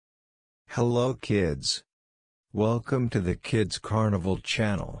Hello kids. Welcome to the Kids Carnival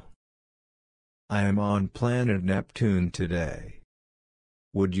channel. I am on planet Neptune today.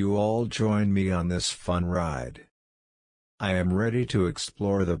 Would you all join me on this fun ride? I am ready to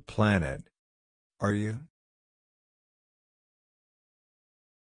explore the planet. Are you?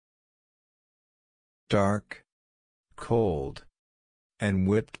 Dark, cold, and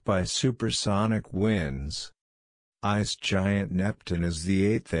whipped by supersonic winds, ice giant Neptune is the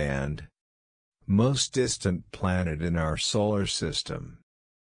eighth and most distant planet in our solar system.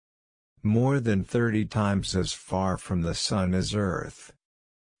 More than 30 times as far from the Sun as Earth.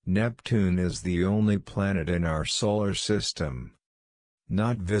 Neptune is the only planet in our solar system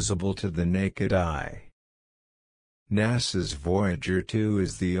not visible to the naked eye. NASA's Voyager 2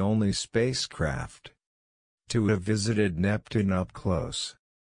 is the only spacecraft to have visited Neptune up close.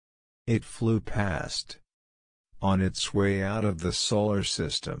 It flew past on its way out of the solar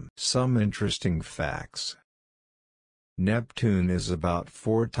system. Some interesting facts. Neptune is about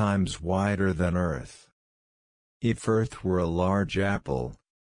 4 times wider than Earth. If Earth were a large apple,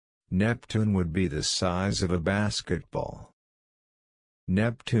 Neptune would be the size of a basketball.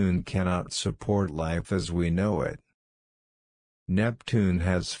 Neptune cannot support life as we know it. Neptune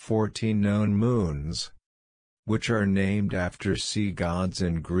has 14 known moons, which are named after sea gods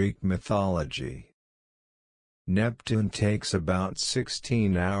in Greek mythology. Neptune takes about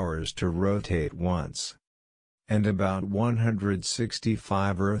 16 hours to rotate once, and about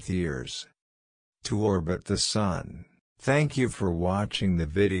 165 Earth years to orbit the Sun. Thank you for watching the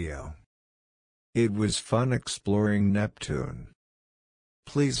video. It was fun exploring Neptune.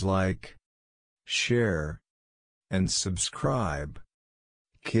 Please like, share, and subscribe.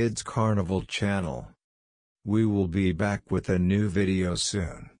 Kids Carnival channel. We will be back with a new video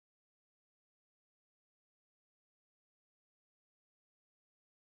soon.